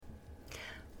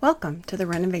Welcome to the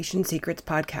Renovation Secrets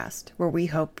podcast, where we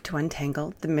hope to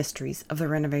untangle the mysteries of the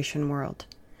renovation world.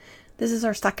 This is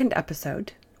our second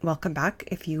episode. Welcome back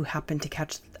if you happen to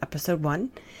catch episode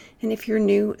 1, and if you're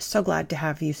new, so glad to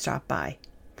have you stop by.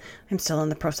 I'm still in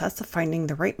the process of finding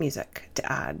the right music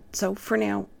to add, so for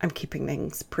now, I'm keeping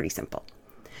things pretty simple.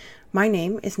 My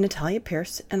name is Natalia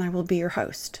Pierce, and I will be your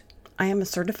host. I am a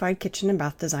certified kitchen and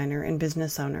bath designer and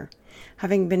business owner.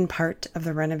 Having been part of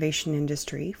the renovation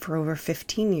industry for over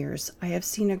 15 years, I have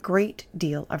seen a great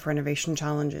deal of renovation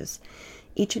challenges.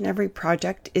 Each and every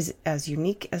project is as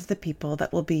unique as the people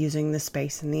that will be using the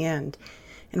space in the end,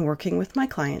 and working with my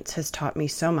clients has taught me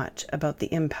so much about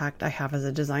the impact I have as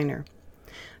a designer.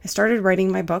 I started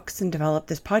writing my books and developed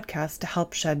this podcast to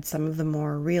help shed some of the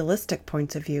more realistic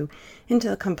points of view into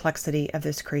the complexity of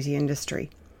this crazy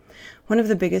industry. One of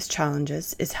the biggest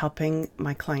challenges is helping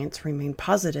my clients remain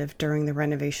positive during the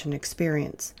renovation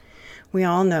experience. We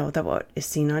all know that what is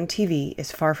seen on TV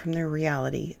is far from the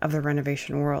reality of the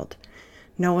renovation world.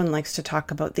 No one likes to talk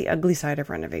about the ugly side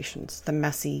of renovations, the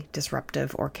messy,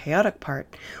 disruptive, or chaotic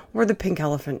part, or the pink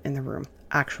elephant in the room,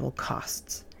 actual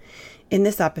costs. In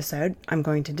this episode, I'm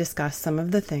going to discuss some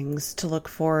of the things to look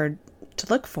for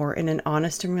in an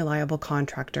honest and reliable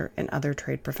contractor and other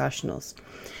trade professionals,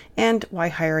 and why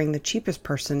hiring the cheapest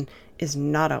person is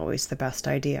not always the best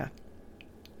idea.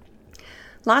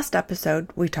 Last episode,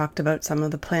 we talked about some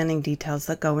of the planning details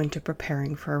that go into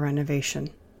preparing for a renovation.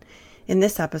 In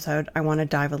this episode, I want to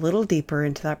dive a little deeper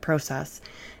into that process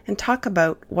and talk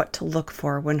about what to look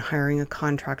for when hiring a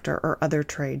contractor or other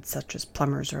trades such as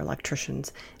plumbers or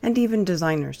electricians, and even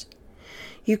designers.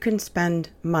 You can spend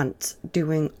months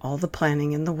doing all the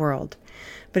planning in the world,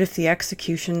 but if the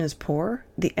execution is poor,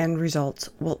 the end results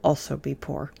will also be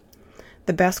poor.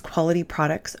 The best quality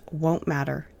products won't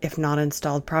matter if not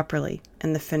installed properly,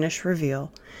 and the finished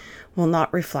reveal will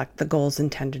not reflect the goals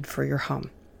intended for your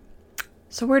home.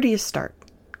 So where do you start?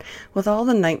 With all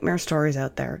the nightmare stories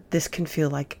out there, this can feel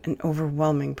like an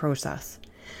overwhelming process.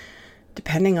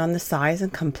 Depending on the size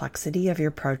and complexity of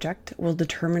your project will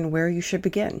determine where you should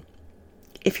begin.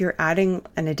 If you're adding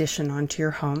an addition onto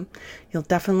your home, you'll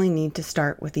definitely need to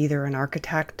start with either an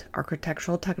architect,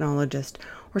 architectural technologist,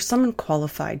 or someone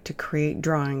qualified to create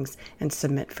drawings and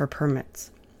submit for permits.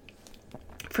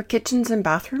 For kitchens and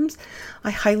bathrooms,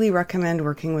 I highly recommend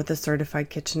working with a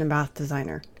certified kitchen and bath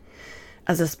designer.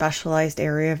 As a specialized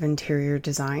area of interior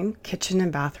design, kitchen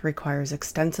and bath requires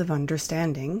extensive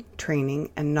understanding,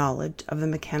 training, and knowledge of the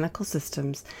mechanical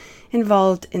systems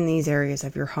involved in these areas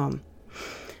of your home.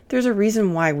 There's a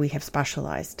reason why we have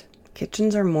specialized.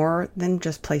 Kitchens are more than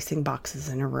just placing boxes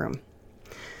in a room.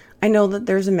 I know that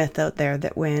there's a myth out there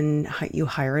that when you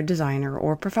hire a designer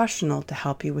or professional to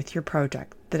help you with your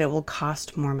project, that it will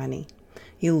cost more money.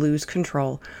 You lose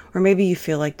control, or maybe you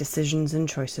feel like decisions and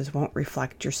choices won't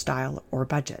reflect your style or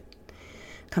budget.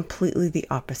 Completely the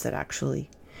opposite, actually.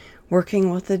 Working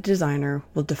with a designer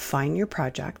will define your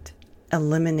project,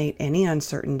 eliminate any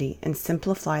uncertainty, and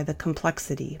simplify the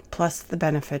complexity, plus the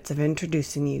benefits of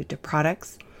introducing you to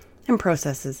products and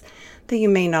processes that you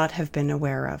may not have been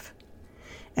aware of.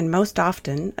 And most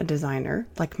often, a designer,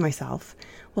 like myself,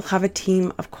 will have a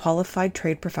team of qualified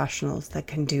trade professionals that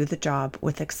can do the job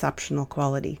with exceptional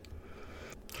quality.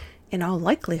 In all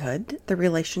likelihood, the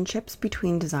relationships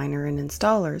between designer and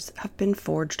installers have been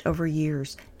forged over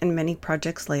years and many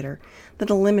projects later that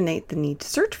eliminate the need to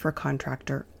search for a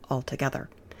contractor altogether.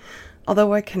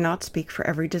 Although I cannot speak for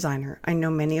every designer, I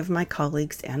know many of my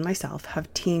colleagues and myself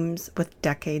have teams with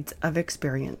decades of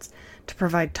experience to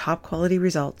provide top quality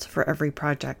results for every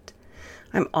project.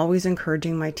 I'm always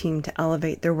encouraging my team to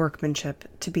elevate their workmanship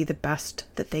to be the best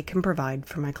that they can provide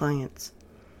for my clients.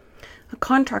 A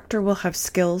contractor will have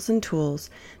skills and tools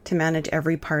to manage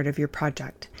every part of your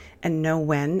project and know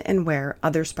when and where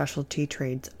other specialty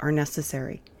trades are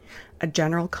necessary. A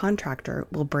general contractor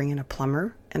will bring in a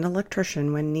plumber and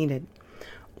electrician when needed.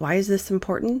 Why is this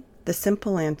important? The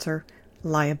simple answer: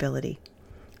 liability.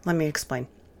 Let me explain.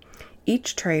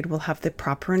 Each trade will have the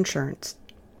proper insurance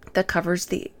that covers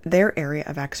their area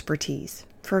of expertise.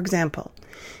 For example,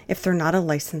 if they're not a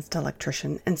licensed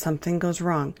electrician and something goes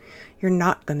wrong, you're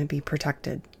not going to be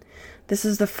protected. This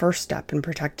is the first step in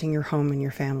protecting your home and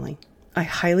your family. I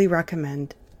highly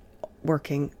recommend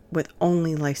working with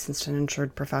only licensed and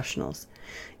insured professionals.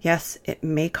 Yes, it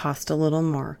may cost a little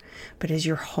more, but is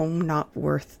your home not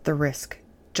worth the risk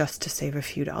just to save a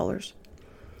few dollars?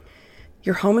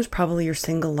 Your home is probably your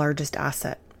single largest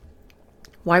asset.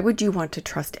 Why would you want to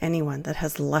trust anyone that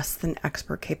has less than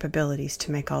expert capabilities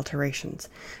to make alterations,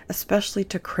 especially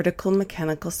to critical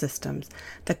mechanical systems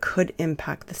that could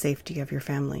impact the safety of your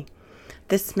family?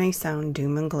 This may sound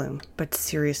doom and gloom, but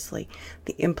seriously,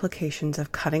 the implications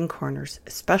of cutting corners,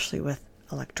 especially with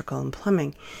electrical and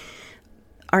plumbing,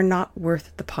 are not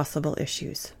worth the possible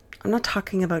issues. I'm not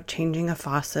talking about changing a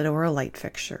faucet or a light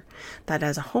fixture. That,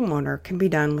 as a homeowner, can be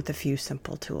done with a few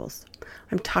simple tools.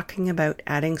 I'm talking about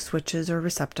adding switches or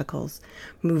receptacles,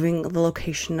 moving the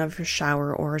location of your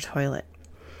shower or a toilet.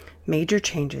 Major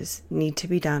changes need to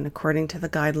be done according to the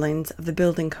guidelines of the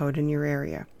building code in your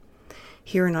area.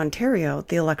 Here in Ontario,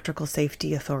 the Electrical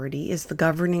Safety Authority is the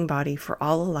governing body for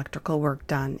all electrical work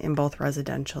done in both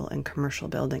residential and commercial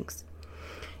buildings.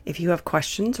 If you have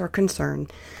questions or concerns,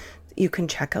 you can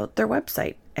check out their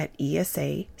website at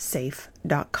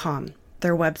esasafe.com.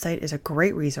 Their website is a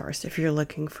great resource if you're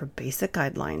looking for basic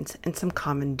guidelines and some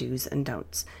common do's and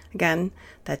don'ts. Again,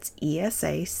 that's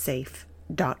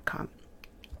esasafe.com.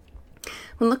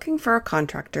 When looking for a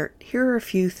contractor, here are a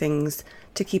few things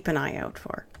to keep an eye out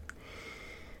for.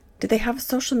 Do they have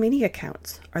social media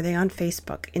accounts? Are they on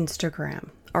Facebook, Instagram,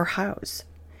 or Houzz?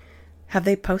 Have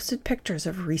they posted pictures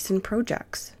of recent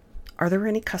projects? Are there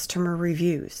any customer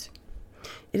reviews?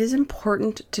 It is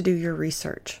important to do your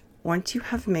research. Once you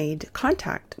have made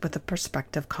contact with a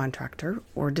prospective contractor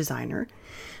or designer,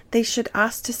 they should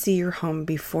ask to see your home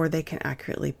before they can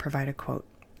accurately provide a quote.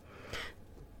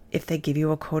 If they give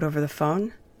you a quote over the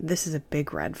phone, this is a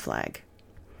big red flag.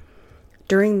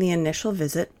 During the initial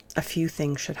visit, a few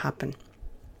things should happen.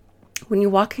 When you're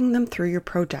walking them through your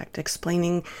project,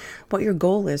 explaining what your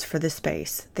goal is for the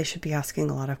space, they should be asking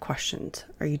a lot of questions.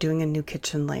 Are you doing a new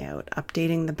kitchen layout,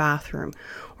 updating the bathroom,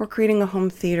 or creating a home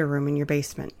theater room in your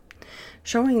basement?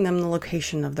 Showing them the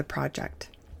location of the project.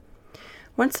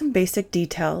 Once some basic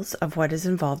details of what is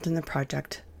involved in the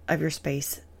project of your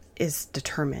space is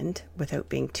determined, without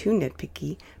being too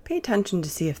nitpicky, pay attention to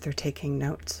see if they're taking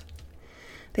notes.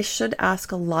 They should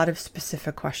ask a lot of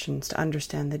specific questions to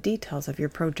understand the details of your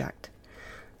project.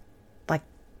 Like,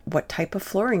 what type of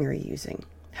flooring are you using?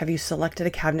 Have you selected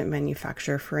a cabinet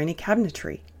manufacturer for any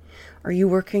cabinetry? Are you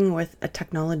working with a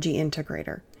technology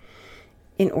integrator?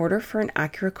 In order for an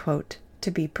accurate quote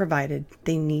to be provided,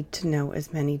 they need to know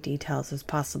as many details as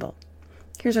possible.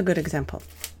 Here's a good example.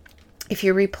 If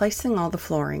you're replacing all the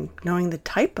flooring, knowing the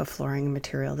type of flooring and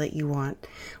material that you want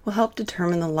will help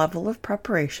determine the level of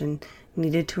preparation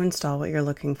needed to install what you're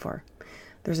looking for.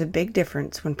 There's a big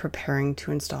difference when preparing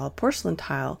to install a porcelain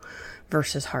tile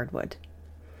versus hardwood.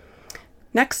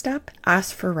 Next step,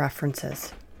 ask for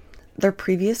references. Their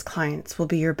previous clients will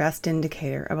be your best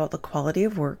indicator about the quality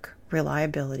of work,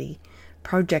 reliability,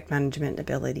 project management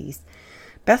abilities,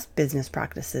 best business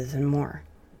practices, and more.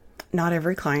 Not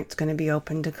every client's going to be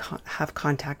open to have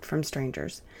contact from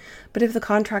strangers, but if the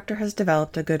contractor has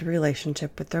developed a good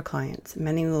relationship with their clients,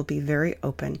 many will be very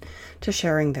open to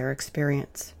sharing their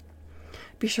experience.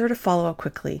 Be sure to follow up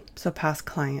quickly so past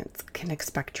clients can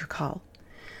expect your call.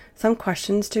 Some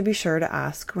questions to be sure to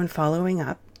ask when following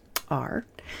up are: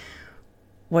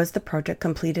 was the project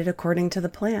completed according to the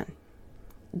plan?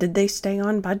 Did they stay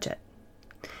on budget?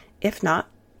 If not,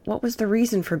 what was the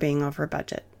reason for being over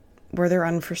budget? Were there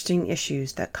unforeseen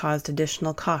issues that caused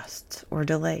additional costs or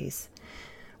delays?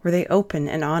 Were they open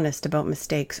and honest about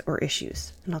mistakes or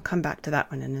issues? And I'll come back to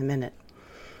that one in a minute.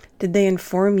 Did they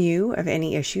inform you of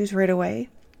any issues right away?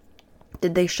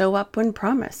 Did they show up when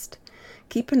promised?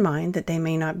 Keep in mind that they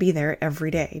may not be there every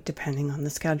day, depending on the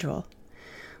schedule.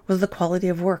 Was the quality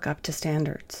of work up to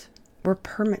standards? Were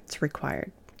permits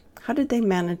required? How did they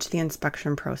manage the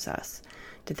inspection process?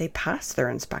 Did they pass their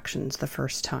inspections the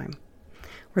first time?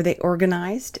 Were they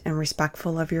organized and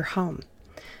respectful of your home?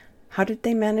 How did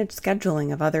they manage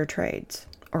scheduling of other trades?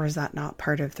 Or is that not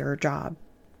part of their job?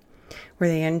 Were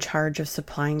they in charge of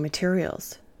supplying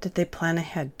materials? Did they plan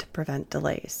ahead to prevent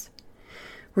delays?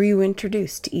 Were you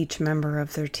introduced to each member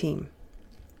of their team?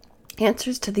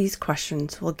 Answers to these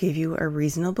questions will give you a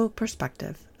reasonable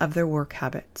perspective of their work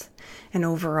habits and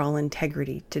overall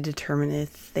integrity to determine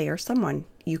if they are someone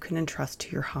you can entrust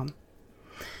to your home.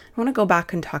 I want to go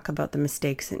back and talk about the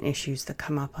mistakes and issues that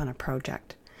come up on a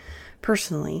project.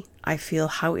 Personally, I feel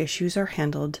how issues are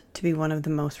handled to be one of the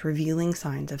most revealing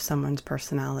signs of someone's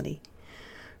personality.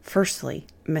 Firstly,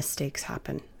 mistakes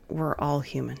happen. We're all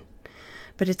human.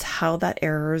 But it's how that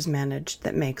error is managed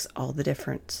that makes all the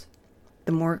difference.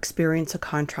 The more experience a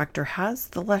contractor has,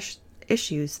 the less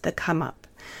issues that come up.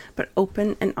 But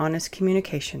open and honest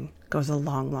communication goes a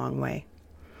long, long way.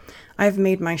 I've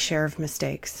made my share of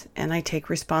mistakes, and I take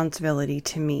responsibility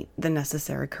to meet the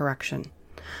necessary correction.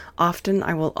 Often,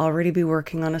 I will already be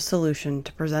working on a solution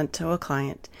to present to a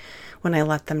client when I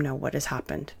let them know what has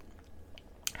happened.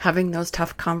 Having those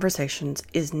tough conversations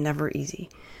is never easy,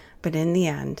 but in the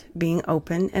end, being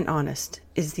open and honest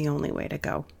is the only way to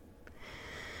go.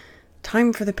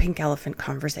 Time for the pink elephant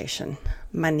conversation.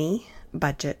 Money,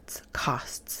 budgets,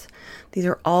 costs. These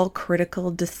are all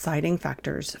critical deciding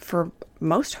factors for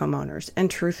most homeowners, and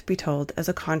truth be told, as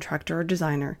a contractor or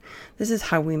designer, this is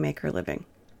how we make our living.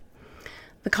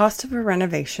 The cost of a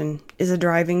renovation is a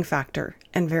driving factor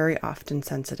and very often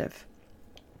sensitive.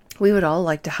 We would all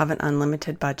like to have an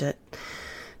unlimited budget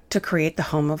to create the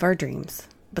home of our dreams,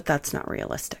 but that's not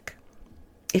realistic.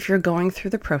 If you're going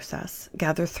through the process,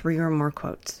 gather 3 or more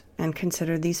quotes and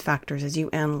consider these factors as you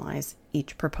analyze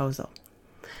each proposal.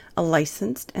 A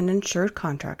licensed and insured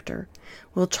contractor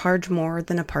will charge more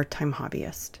than a part-time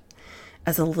hobbyist.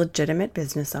 As a legitimate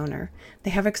business owner,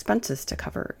 they have expenses to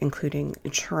cover, including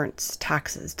insurance,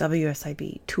 taxes,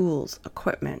 WSIB, tools,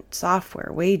 equipment,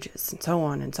 software, wages, and so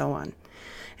on and so on.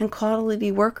 And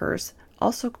quality workers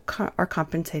also are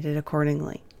compensated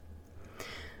accordingly.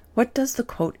 What does the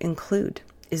quote include?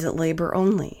 Is it labor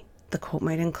only? The quote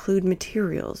might include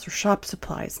materials or shop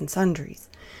supplies and sundries,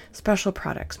 special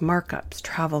products, markups,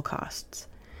 travel costs.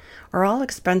 Are all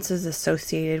expenses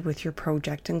associated with your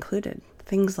project included?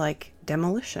 Things like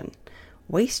demolition,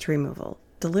 waste removal,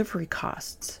 delivery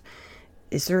costs.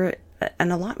 Is there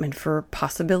an allotment for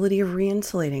possibility of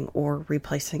re-insulating or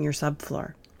replacing your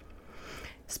subfloor?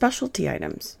 Specialty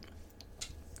items.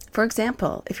 For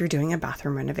example, if you're doing a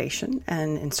bathroom renovation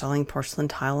and installing porcelain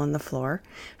tile on the floor,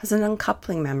 has an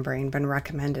uncoupling membrane been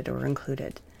recommended or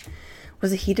included?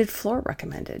 Was a heated floor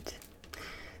recommended?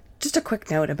 Just a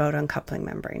quick note about uncoupling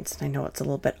membranes. I know it's a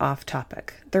little bit off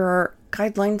topic. There are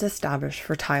guidelines established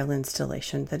for tile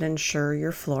installation that ensure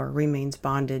your floor remains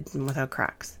bonded and without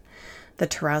cracks. The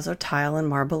Terrazzo Tile and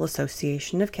Marble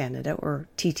Association of Canada, or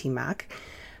TTMAC,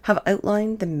 have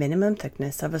outlined the minimum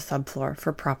thickness of a subfloor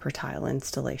for proper tile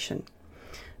installation.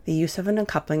 The use of an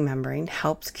uncoupling membrane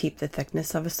helps keep the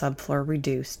thickness of a subfloor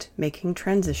reduced, making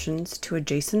transitions to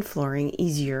adjacent flooring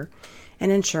easier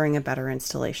and ensuring a better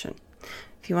installation.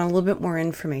 If you want a little bit more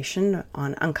information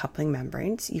on uncoupling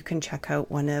membranes, you can check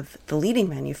out one of the leading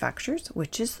manufacturers,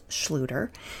 which is Schluter,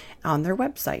 on their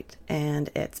website, and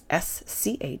it's schluter.com.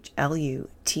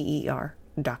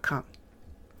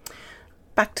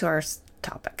 Back to our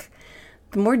topic.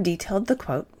 The more detailed the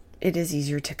quote, it is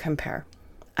easier to compare.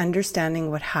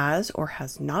 Understanding what has or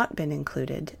has not been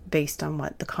included based on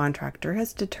what the contractor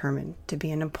has determined to be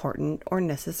an important or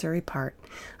necessary part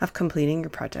of completing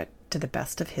your project to the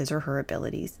best of his or her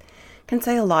abilities can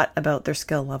say a lot about their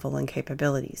skill level and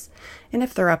capabilities, and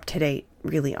if they're up to date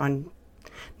really on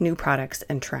new products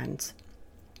and trends.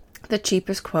 The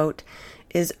cheapest quote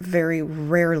is very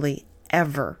rarely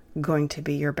ever going to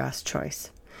be your best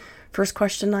choice. First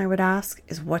question I would ask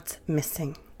is what's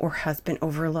missing or has been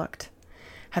overlooked?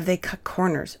 Have they cut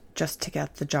corners just to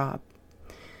get the job?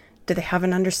 Do they have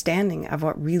an understanding of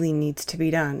what really needs to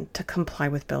be done to comply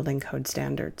with building code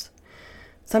standards?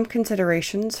 Some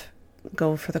considerations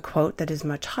go for the quote that is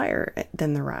much higher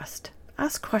than the rest.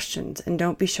 Ask questions and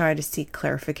don't be shy to seek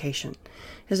clarification.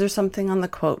 Is there something on the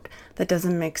quote that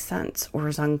doesn't make sense or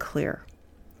is unclear?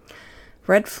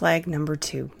 Red flag number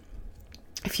 2.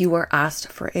 If you are asked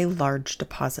for a large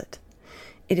deposit,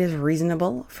 it is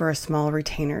reasonable for a small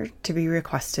retainer to be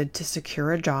requested to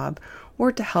secure a job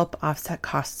or to help offset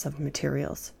costs of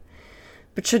materials,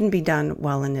 but shouldn't be done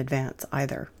well in advance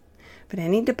either. But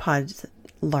any deposit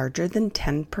larger than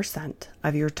 10%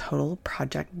 of your total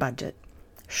project budget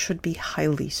should be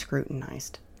highly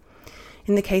scrutinized.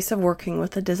 In the case of working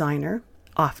with a designer,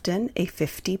 often a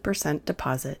 50%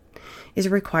 deposit is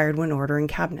required when ordering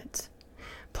cabinets,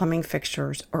 plumbing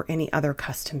fixtures, or any other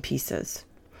custom pieces.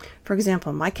 For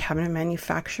example, my cabinet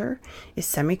manufacturer is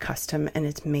semi-custom and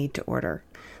it's made to order.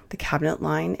 The cabinet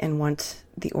line, and once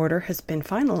the order has been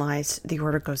finalized, the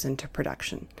order goes into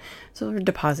production. So a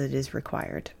deposit is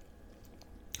required.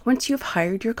 Once you've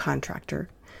hired your contractor,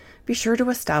 be sure to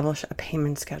establish a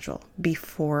payment schedule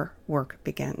before work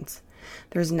begins.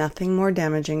 There's nothing more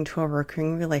damaging to a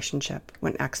working relationship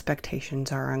when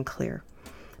expectations are unclear.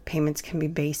 Payments can be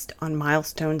based on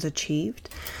milestones achieved.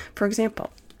 For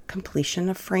example, completion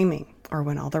of framing, or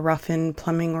when all the rough-in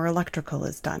plumbing or electrical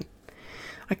is done.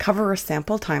 I cover a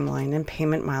sample timeline and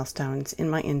payment milestones in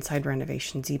my Inside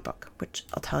Renovations ebook, which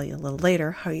I'll tell you a little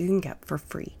later how you can get for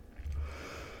free.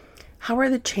 How are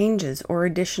the changes or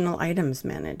additional items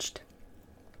managed?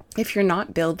 If you're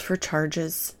not billed for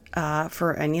charges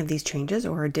for any of these changes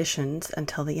or additions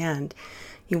until the end,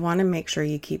 you want to make sure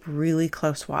you keep really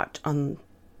close watch on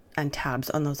and tabs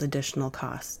on those additional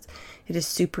costs. It is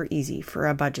super easy for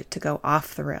a budget to go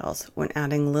off the rails when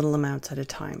adding little amounts at a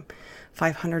time.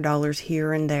 $500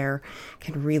 here and there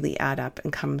can really add up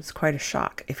and comes quite a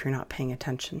shock if you're not paying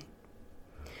attention.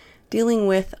 Dealing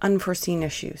with unforeseen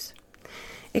issues.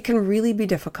 It can really be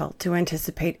difficult to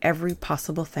anticipate every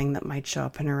possible thing that might show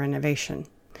up in a renovation.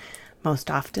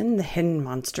 Most often, the hidden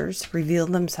monsters reveal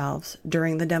themselves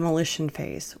during the demolition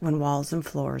phase when walls and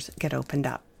floors get opened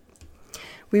up.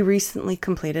 We recently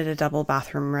completed a double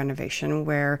bathroom renovation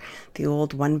where the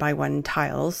old 1x1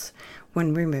 tiles,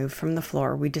 when removed from the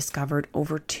floor, we discovered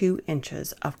over 2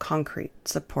 inches of concrete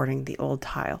supporting the old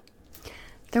tile.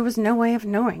 There was no way of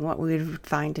knowing what we would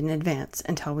find in advance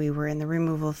until we were in the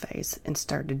removal phase and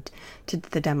started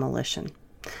the demolition.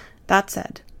 That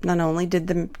said, not only did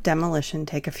the demolition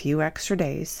take a few extra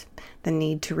days, the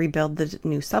need to rebuild the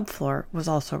new subfloor was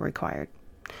also required.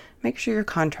 Make sure your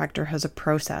contractor has a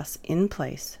process in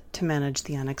place to manage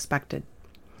the unexpected.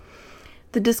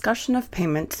 The discussion of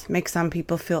payments makes some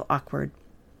people feel awkward,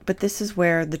 but this is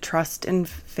where the trust and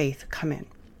faith come in.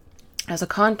 As a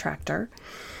contractor,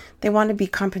 they want to be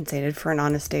compensated for an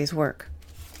honest day's work,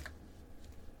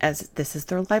 as this is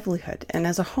their livelihood. And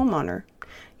as a homeowner,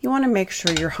 you want to make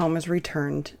sure your home is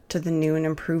returned to the new and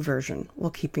improved version while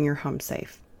keeping your home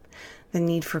safe. The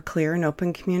need for clear and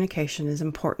open communication is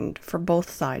important for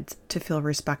both sides to feel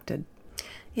respected.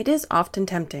 It is often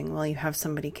tempting while you have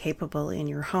somebody capable in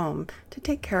your home to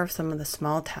take care of some of the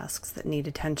small tasks that need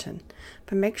attention,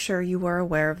 but make sure you are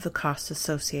aware of the costs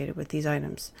associated with these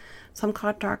items. Some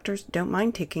contractors don't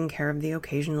mind taking care of the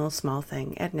occasional small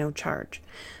thing at no charge,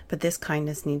 but this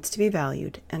kindness needs to be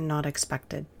valued and not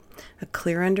expected. A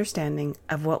clear understanding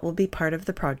of what will be part of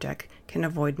the project can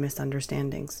avoid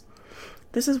misunderstandings.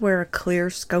 This is where a clear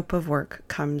scope of work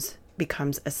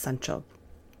becomes essential.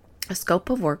 A scope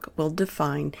of work will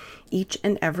define each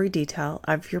and every detail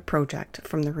of your project,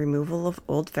 from the removal of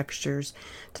old fixtures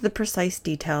to the precise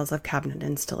details of cabinet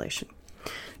installation.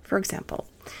 For example,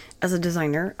 as a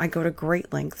designer, I go to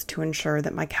great lengths to ensure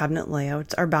that my cabinet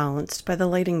layouts are balanced by the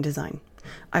lighting design.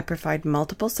 I provide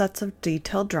multiple sets of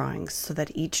detailed drawings so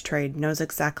that each trade knows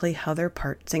exactly how their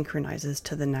part synchronizes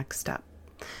to the next step.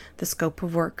 The scope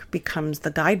of work becomes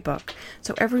the guidebook,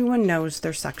 so everyone knows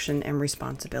their section and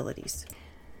responsibilities.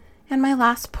 And my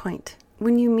last point,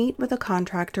 when you meet with a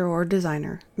contractor or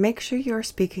designer, make sure you are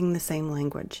speaking the same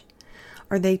language.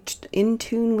 Are they in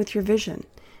tune with your vision?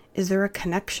 Is there a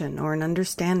connection or an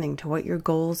understanding to what your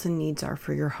goals and needs are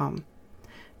for your home?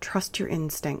 Trust your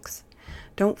instincts.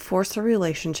 Don't force a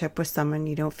relationship with someone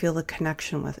you don't feel a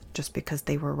connection with just because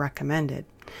they were recommended.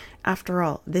 After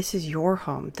all, this is your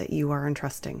home that you are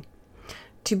entrusting.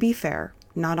 To be fair,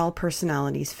 not all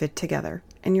personalities fit together,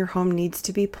 and your home needs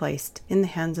to be placed in the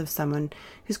hands of someone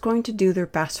who's going to do their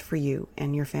best for you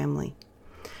and your family.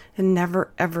 And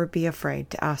never ever be afraid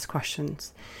to ask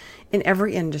questions. In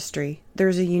every industry,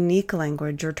 there's a unique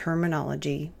language or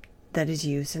terminology that is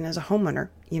used, and as a homeowner,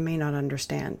 you may not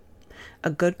understand. A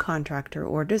good contractor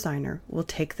or designer will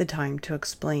take the time to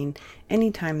explain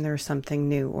anytime there's something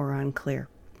new or unclear.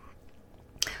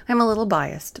 I'm a little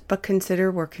biased, but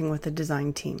consider working with a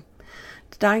design team.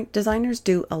 Designers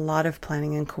do a lot of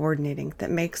planning and coordinating that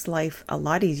makes life a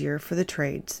lot easier for the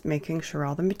trades, making sure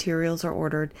all the materials are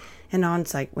ordered and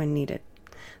on-site when needed.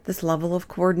 This level of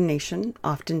coordination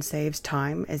often saves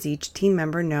time, as each team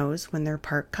member knows when their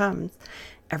part comes,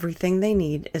 everything they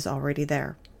need is already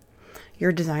there.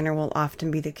 Your designer will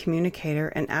often be the communicator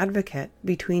and advocate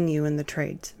between you and the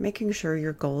trades, making sure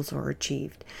your goals are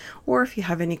achieved. Or if you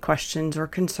have any questions or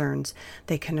concerns,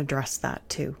 they can address that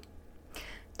too.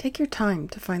 Take your time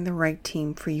to find the right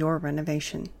team for your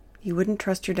renovation. You wouldn't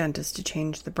trust your dentist to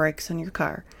change the brakes on your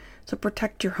car, so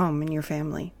protect your home and your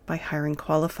family by hiring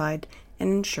qualified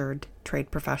and insured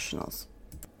trade professionals.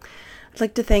 I'd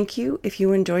like to thank you. If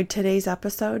you enjoyed today's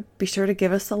episode, be sure to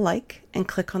give us a like and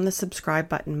click on the subscribe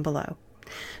button below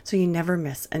so you never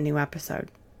miss a new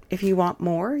episode. If you want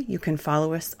more, you can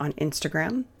follow us on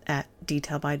Instagram at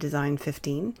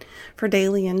detailbydesign15 for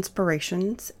daily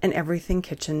inspirations and everything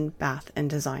kitchen, bath, and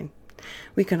design.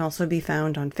 We can also be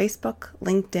found on Facebook,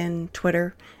 LinkedIn,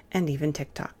 Twitter, and even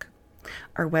TikTok.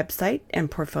 Our website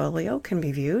and portfolio can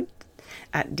be viewed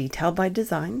at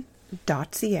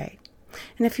detailbydesign.ca.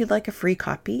 And if you'd like a free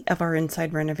copy of our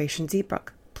Inside Renovations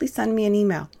ebook, please send me an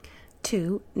email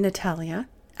to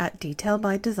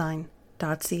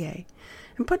natalia@detailbydesign.ca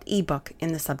and put ebook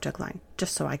in the subject line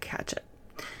just so I catch it.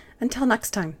 Until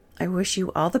next time, I wish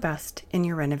you all the best in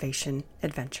your renovation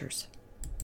adventures.